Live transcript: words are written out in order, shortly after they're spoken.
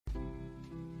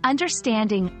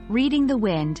Understanding Reading the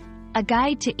Wind, a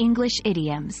guide to English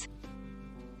idioms.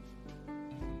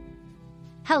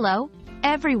 Hello,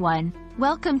 everyone.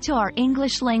 Welcome to our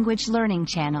English language learning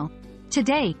channel.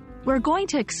 Today, we're going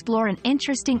to explore an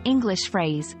interesting English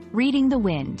phrase, reading the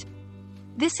wind.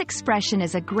 This expression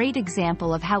is a great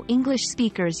example of how English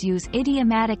speakers use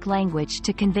idiomatic language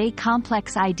to convey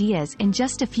complex ideas in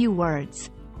just a few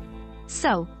words.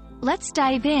 So, let's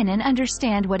dive in and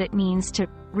understand what it means to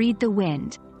read the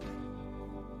wind.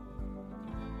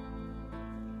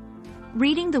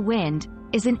 Reading the wind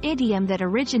is an idiom that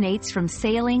originates from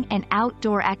sailing and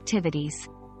outdoor activities.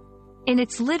 In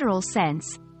its literal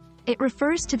sense, it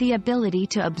refers to the ability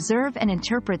to observe and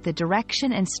interpret the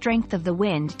direction and strength of the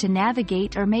wind to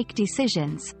navigate or make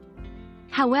decisions.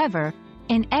 However,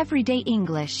 in everyday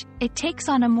English, it takes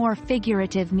on a more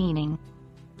figurative meaning.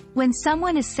 When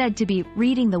someone is said to be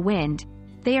reading the wind,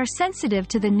 they are sensitive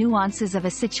to the nuances of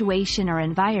a situation or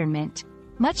environment,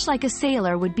 much like a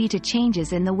sailor would be to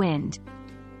changes in the wind.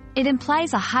 It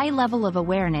implies a high level of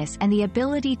awareness and the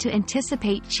ability to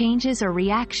anticipate changes or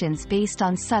reactions based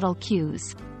on subtle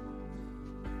cues.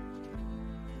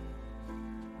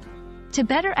 To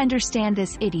better understand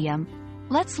this idiom,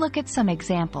 let's look at some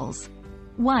examples.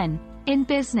 1. In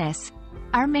business,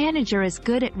 our manager is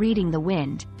good at reading the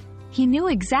wind. He knew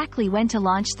exactly when to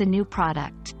launch the new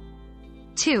product.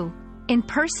 2. In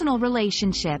personal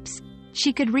relationships,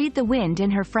 she could read the wind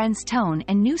in her friend's tone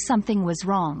and knew something was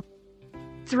wrong.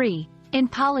 3. In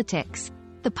politics,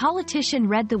 the politician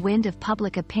read the wind of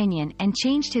public opinion and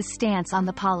changed his stance on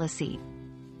the policy.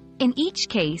 In each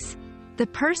case, the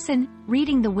person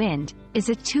reading the wind is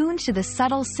attuned to the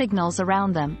subtle signals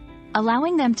around them,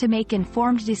 allowing them to make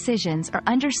informed decisions or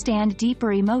understand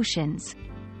deeper emotions.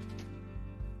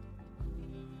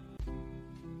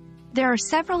 There are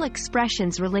several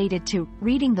expressions related to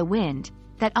reading the wind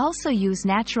that also use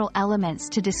natural elements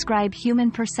to describe human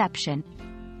perception.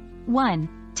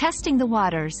 1. Testing the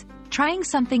waters, trying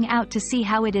something out to see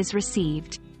how it is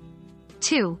received.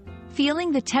 2.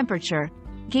 Feeling the temperature,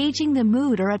 gauging the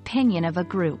mood or opinion of a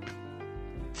group.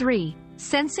 3.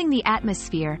 Sensing the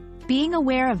atmosphere, being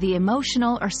aware of the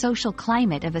emotional or social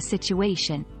climate of a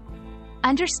situation.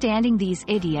 Understanding these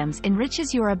idioms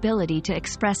enriches your ability to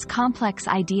express complex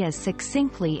ideas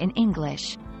succinctly in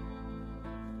English.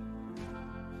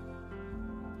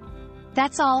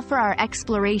 That's all for our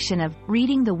exploration of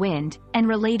reading the wind and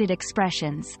related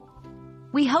expressions.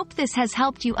 We hope this has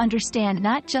helped you understand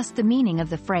not just the meaning of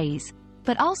the phrase,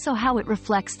 but also how it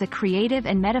reflects the creative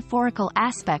and metaphorical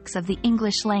aspects of the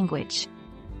English language.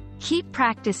 Keep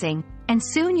practicing, and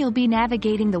soon you'll be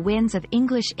navigating the winds of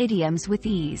English idioms with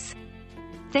ease.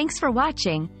 Thanks for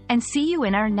watching, and see you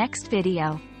in our next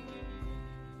video.